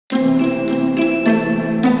Today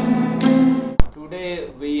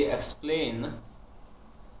we explain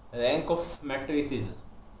rank of matrices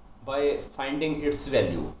by finding its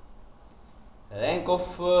value. Rank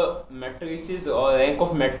of matrices or rank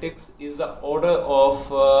of matrix is the order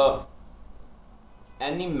of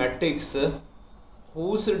any matrix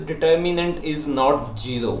whose determinant is not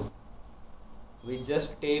 0. We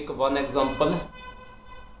just take one example.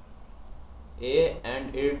 A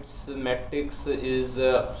and its matrix is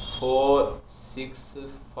 4 6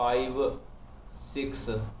 5 6.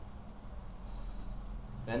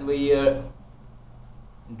 When we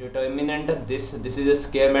determinant, this is a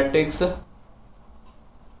square matrix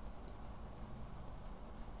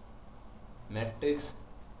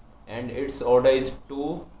and its order is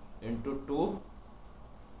 2 into 2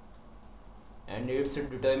 and its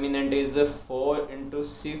determinant is 4 into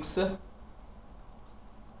 6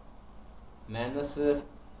 minus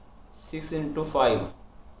 6 into 5.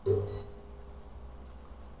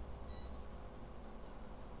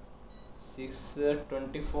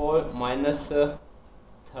 24 minus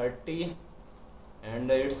 30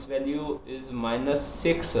 and its value is minus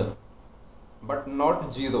 6, but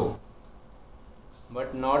not 0,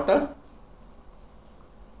 not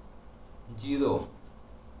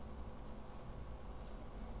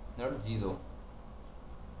 0.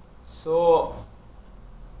 So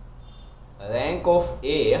rank of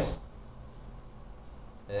A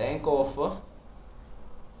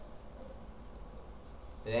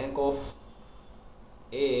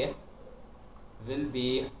will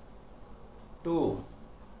be 2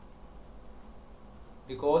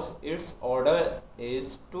 because its order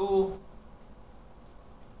is 2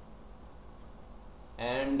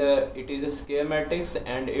 and it is a square matrix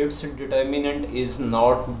and its determinant is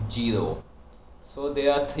not 0. So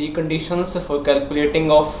there are three conditions for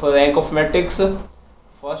calculating of rank of matrix.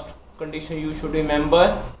 First condition you should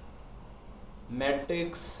remember: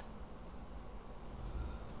 matrix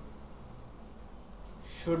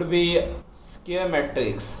should be square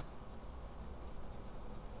matrix.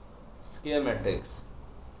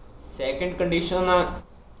 Second condition,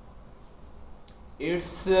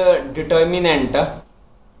 its determinant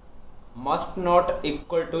must not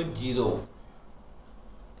equal to 0.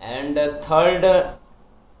 And third,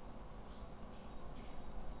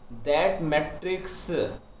 that matrix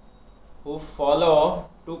who follow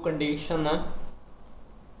two condition,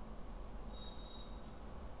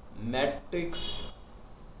 matrix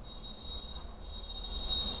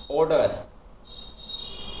order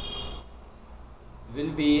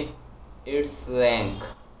will be its rank.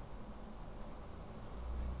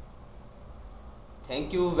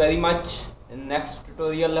 Thank you very much. In next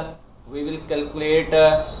tutorial we will calculate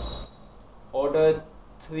order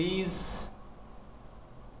 3's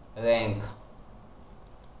rank.